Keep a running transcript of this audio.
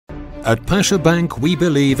At Pasha Bank, we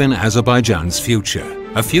believe in Azerbaijan's future,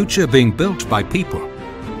 a future being built by people.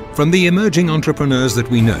 From the emerging entrepreneurs that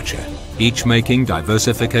we nurture, each making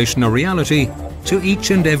diversification a reality, to each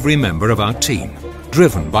and every member of our team,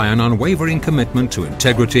 driven by an unwavering commitment to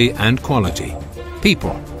integrity and quality.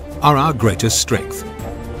 People are our greatest strength.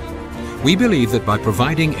 We believe that by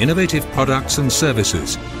providing innovative products and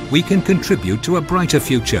services, we can contribute to a brighter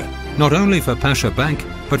future, not only for Pasha Bank,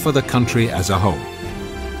 but for the country as a whole.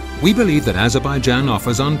 We believe that Azerbaijan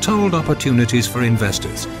offers untold opportunities for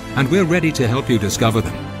investors, and we're ready to help you discover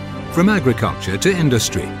them. From agriculture to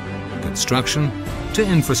industry, construction to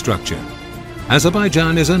infrastructure,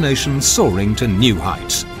 Azerbaijan is a nation soaring to new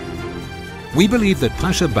heights. We believe that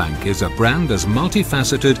Pasha Bank is a brand as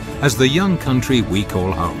multifaceted as the young country we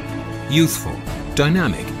call home. Youthful,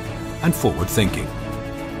 dynamic, and forward-thinking.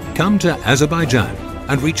 Come to Azerbaijan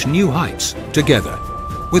and reach new heights together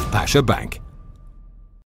with Pasha Bank.